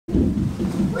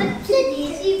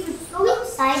Daisy was so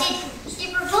excited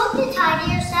she forgot to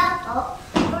tidy herself up,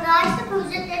 but I suppose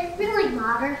it didn't really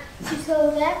matter. She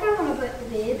told everyone about the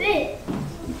baby.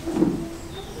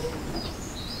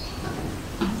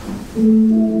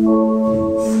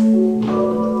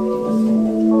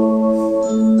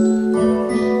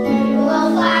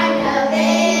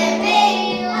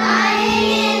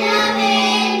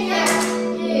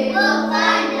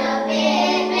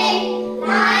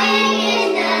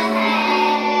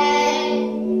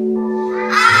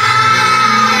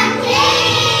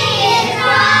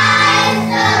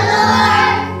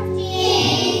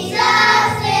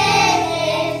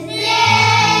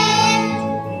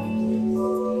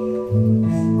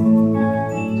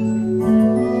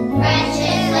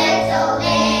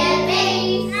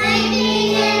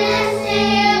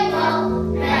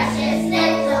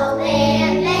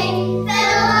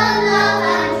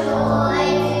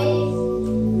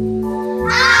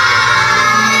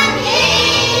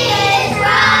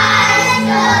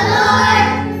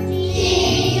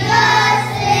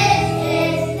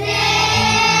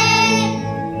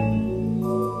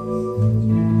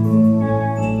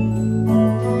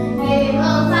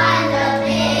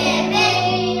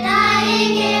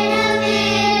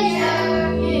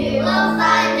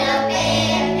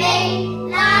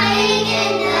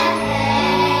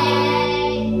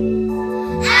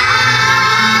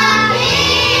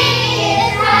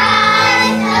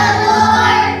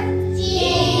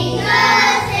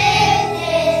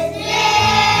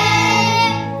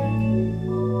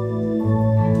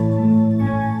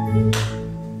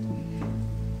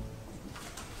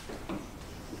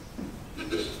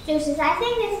 Joseph, I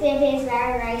think this baby is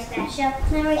very, very special.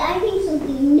 Mary, I think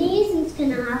something amazing is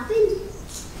going to happen.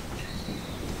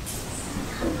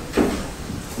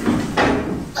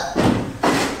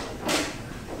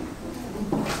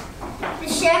 The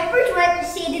shepherds went to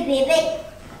see the baby.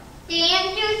 The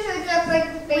angels heard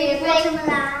about the baby.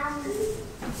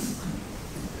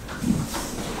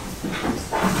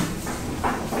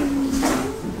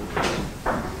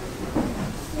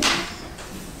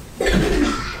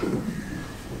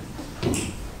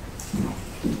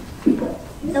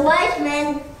 The wise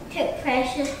men took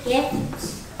precious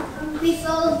gifts. We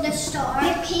followed the star.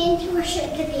 We came to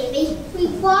worship the baby. We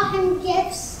brought him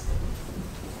gifts.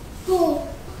 Gold,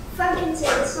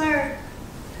 frankincense, myrrh.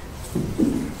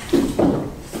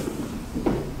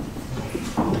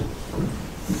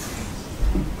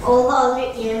 All the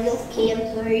other angels came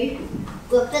through.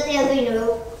 But the they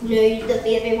knew the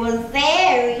baby was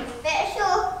very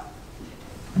special.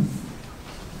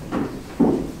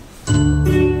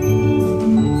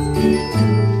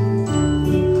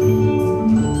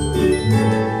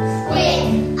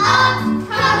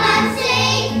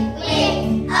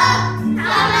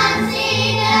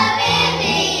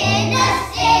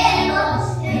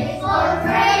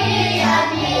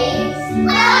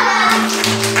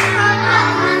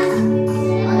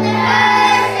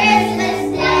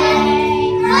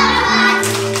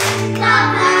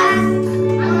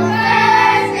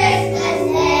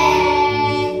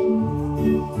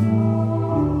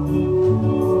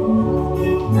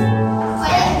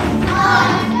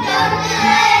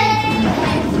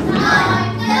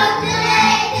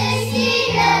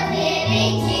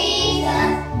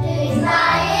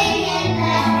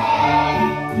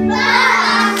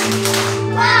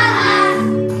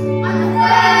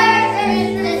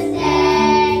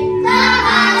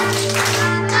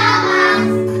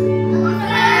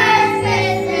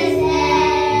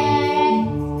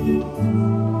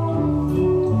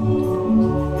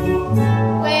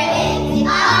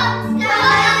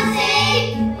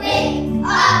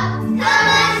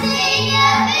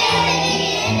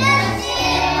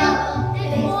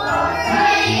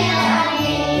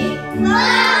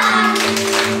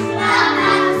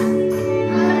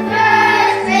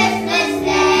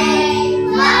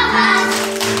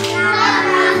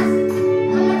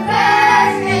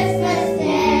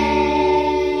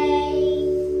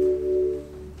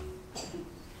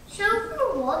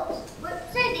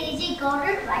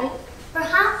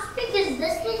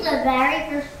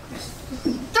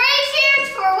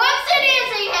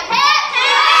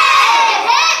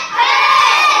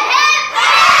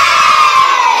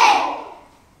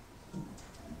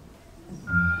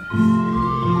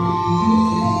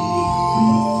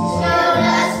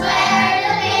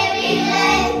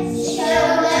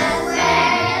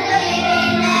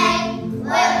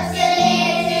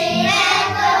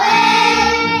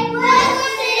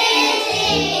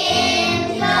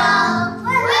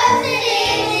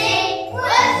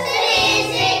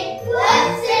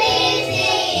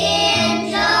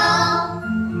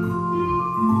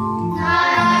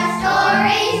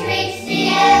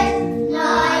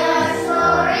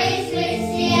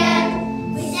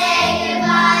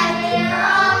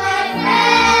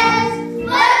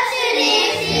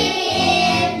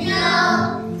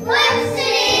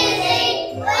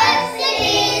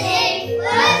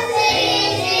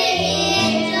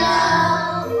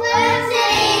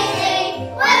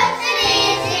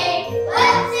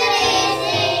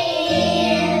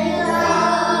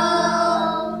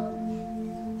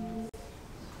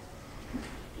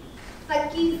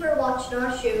 Thank you for watching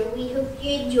our show. We hope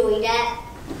you enjoyed it.